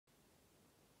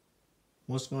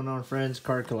What's going on, friends?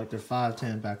 Card Collector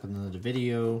 510 back with another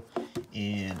video,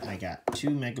 and I got 2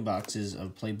 mega boxes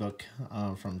of Playbook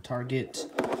from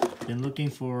Target. Been looking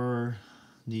for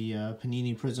the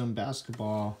Panini Prism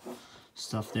basketball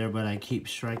stuff there, but I keep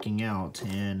striking out,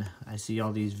 and I see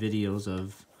all these videos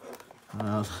of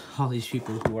all these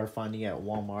people who are finding at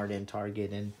Walmart and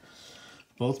Target, and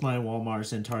both my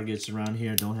Walmarts and Targets around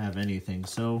here don't have anything.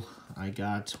 So I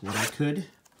got what I could.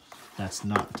 That's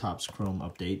not Topps Chrome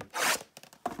update.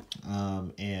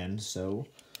 And so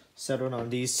settled on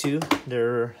these two.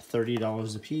 They're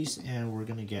 $30 a piece, and we're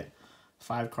gonna get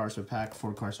 5 cards per pack,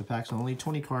 4 cards per pack, so only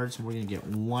 20 cards, and we're gonna get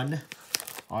 1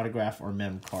 autograph or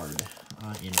mem card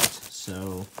in it.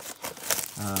 So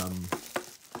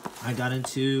I got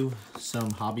into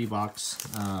some hobby box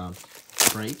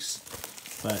breaks,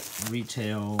 but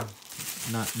retail,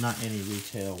 not any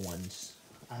retail ones.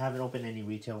 I haven't opened any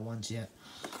retail ones yet.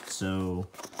 So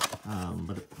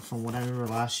but from what I remember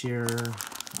last year,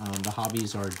 the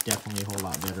hobbies are definitely a whole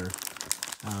lot better.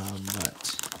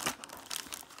 But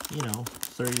you know,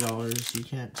 $30, you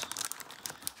can't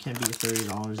beat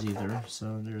 $30 either.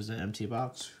 So there's an empty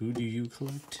box. Who do you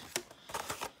collect?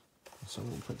 So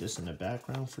we'll put this in the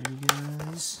background for you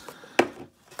guys.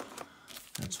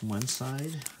 That's one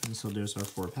side, and so there's our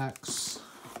 4 packs.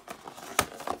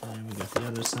 And we got the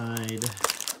other side.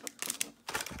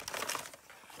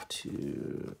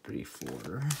 2, 3,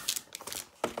 4,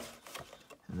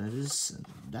 and that is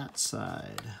that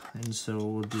side. And so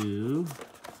we'll do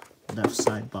left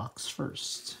side box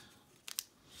first.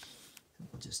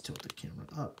 We'll just tilt the camera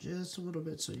up just a little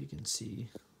bit so you can see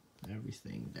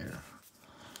everything there.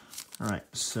 All right,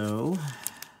 so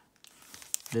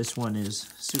this one is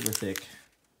super thick.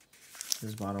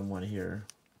 This bottom one here,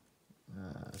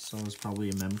 so it's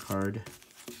probably a mem card.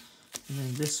 And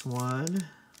then this one,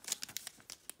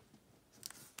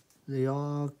 they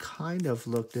all kind of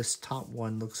look, this top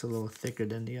one looks a little thicker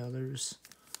than the others,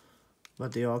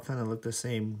 but they all kind of look the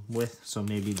same width, so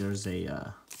maybe there's a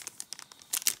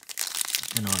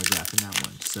an autograph in that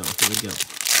one. So here we go.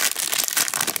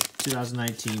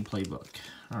 2019 Playbook.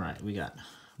 All right, we got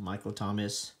Michael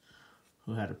Thomas,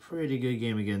 who had a pretty good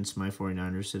game against my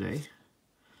 49ers today.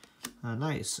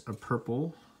 Nice, a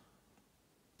purple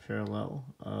parallel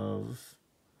of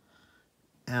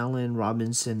Allen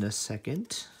Robinson II.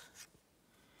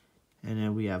 And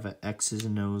then we have an X's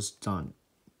and O's on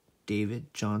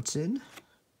David Johnson.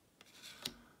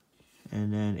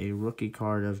 And then a rookie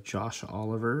card of Josh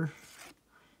Oliver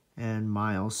and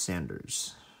Miles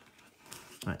Sanders.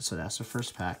 All right, so that's the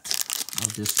first pack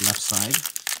of this left side.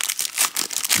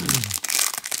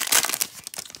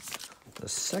 The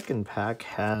second pack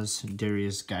has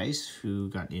Darius Geis, who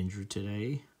got injured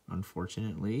today,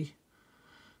 unfortunately.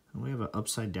 And we have an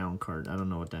upside down card. I don't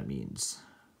know what that means.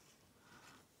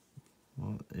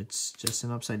 Well, it's just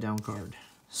an upside down card.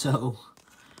 So,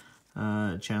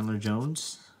 Chandler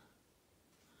Jones,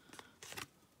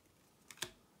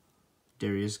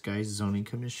 Darius Geis zoning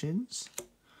commissions,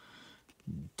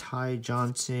 Ty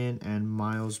Johnson, and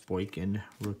Miles Boykin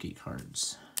rookie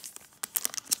cards.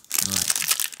 All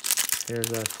right,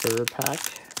 here's our third pack.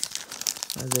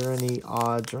 Are there any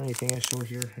odds or anything I show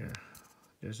here? Here,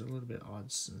 there's a little bit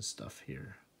odds and stuff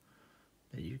here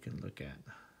that you can look at.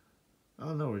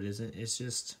 Oh, no, it isn't. It's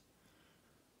just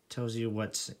tells you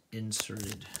what's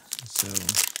inserted. So,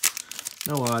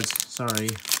 no odds. Sorry.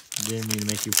 Didn't mean to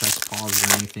make you press pause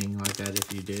or anything like that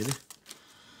if you did.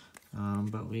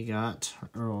 But we got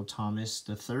Earl Thomas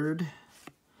III,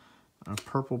 a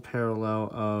purple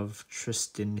parallel of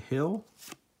Tristan Hill,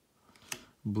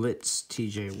 Blitz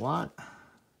TJ Watt.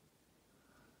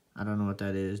 I don't know what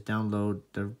that is. Download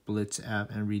the Blitz app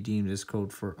and redeem this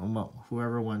code for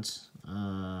whoever wants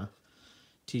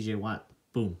TJ Watt.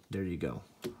 Boom, there you go.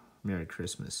 Merry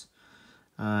Christmas.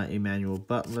 Emmanuel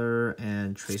Butler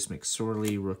and Trace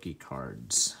McSorley rookie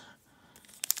cards.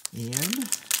 And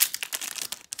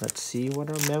let's see what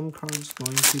our mem card's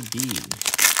going to be,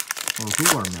 or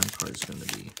who our mem card's going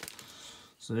to be.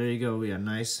 So there you go. We got a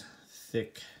nice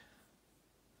thick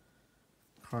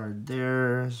card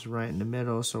there. It's right in the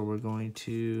middle. So we're going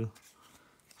to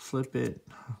flip it,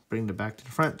 bring the back to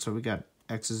the front. So we got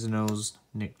X's and O's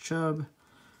Nick Chubb,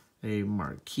 a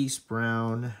Marquise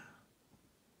Brown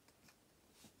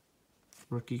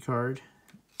rookie card,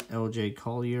 LJ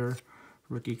Collier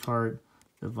rookie card,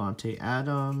 Devontae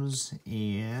Adams,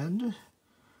 and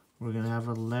we're going to have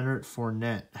a Leonard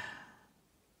Fournette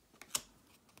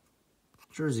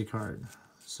jersey card.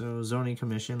 So zoning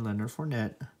commission, Leonard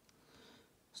Fournette.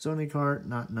 Zoning card,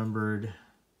 not numbered,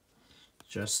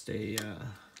 just a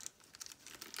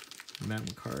mem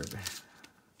card.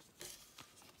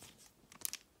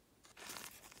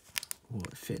 Will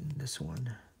it fit in this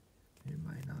one? It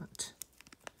might not.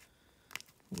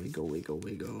 Wiggle, wiggle,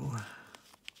 wiggle.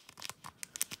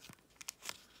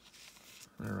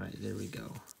 All right, there we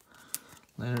go.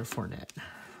 Leonard Fournette.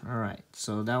 All right,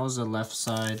 so that was the left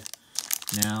side.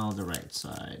 Now the right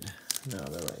side. Now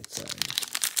the right side.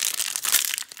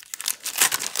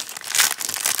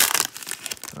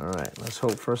 All right, let's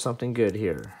hope for something good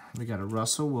here. We got a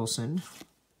Russell Wilson,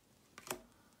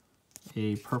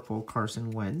 a purple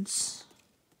Carson Wentz.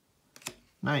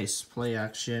 Nice play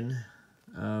action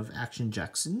of Action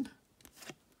Jackson.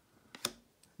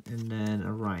 And then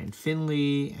a Ryan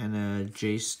Finley and a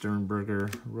Jay Sternberger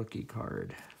rookie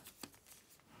card.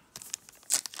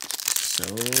 So,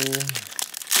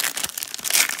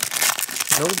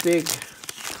 no big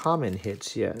common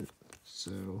hits yet.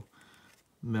 So,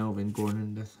 Melvin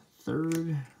Gordon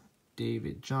III,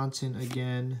 David Johnson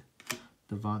again,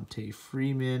 Devontae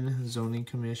Freeman, Zoning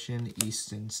Commission,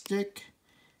 Easton Stick,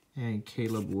 and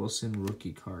Caleb Wilson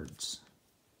rookie cards.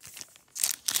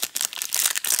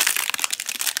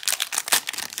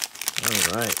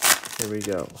 All right, here we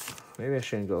go. Maybe I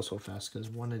shouldn't go so fast because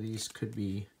one of these could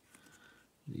be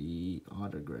the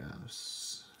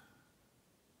autographs.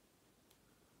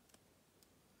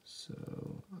 So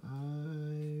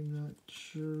I'm not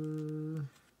sure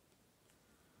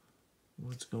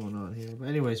what's going on here. But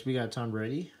anyways, we got Tom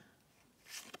Brady.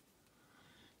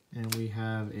 And we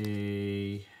have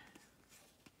a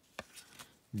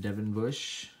Devin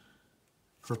Bush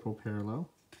purple parallel.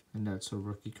 And that's a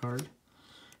rookie card.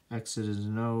 Exodus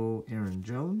No Aaron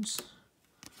Jones,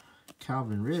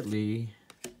 Calvin Ridley,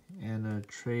 and a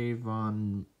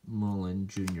Trayvon Mullen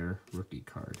Jr. rookie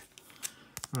card.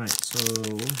 All right, so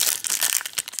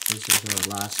this is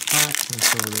our last pack, and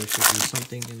so there should be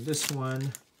something in this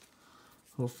one,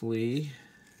 hopefully,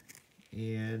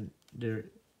 and there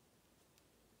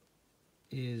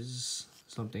is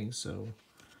something, so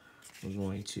we're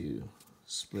going to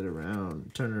split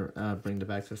around, bring it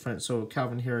back to the front. So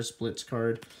Calvin Harris Blitz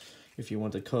card. If you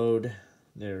want the code,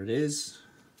 there it is.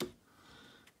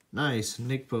 Nice.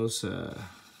 Nick Bosa.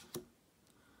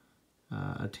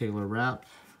 A Taylor Rapp.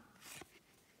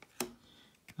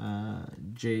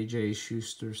 J.J.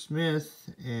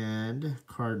 Schuster-Smith. And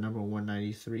card number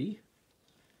 193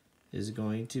 is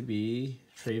going to be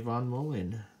Trayvon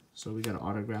Mullen. So we got an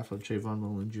autograph of Trayvon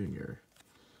Mullen Jr.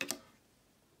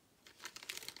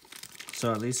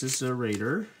 So at least it's a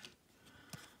Raider,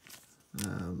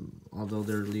 although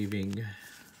they're leaving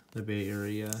the Bay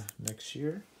Area next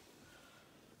year.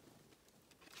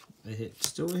 A hit,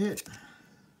 still a hit.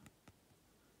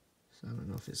 So I don't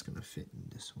know if it's going to fit in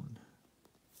this one.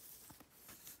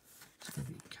 It's going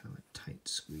to be kind of a tight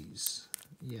squeeze.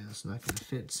 Yeah, it's not going to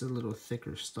fit. It's a little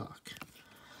thicker stock.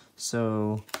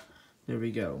 So there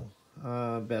we go.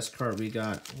 Best card we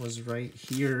got was right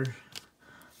here.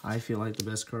 I feel like the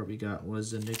best card we got was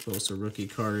the Nick Bosa rookie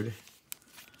card.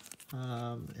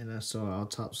 And so I'll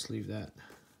top sleeve that.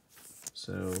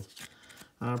 So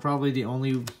probably the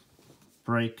only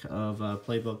break of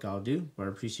Playbook I'll do. But I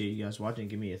appreciate you guys watching.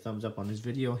 Give me a thumbs up on this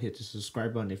video. Hit the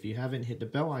subscribe button if you haven't. Hit the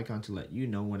bell icon to let you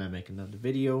know when I make another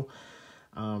video.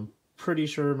 Pretty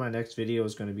sure my next video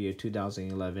is going to be a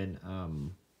 2011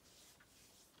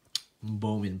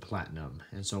 Bowman Platinum.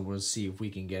 And so we'll see if we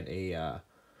can get a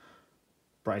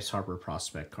Bryce Harper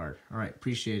prospect card. All right,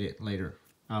 appreciate it. Later.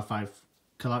 Let's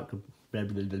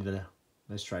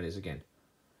try this again.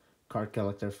 Card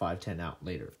collector 510 out.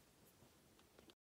 Later.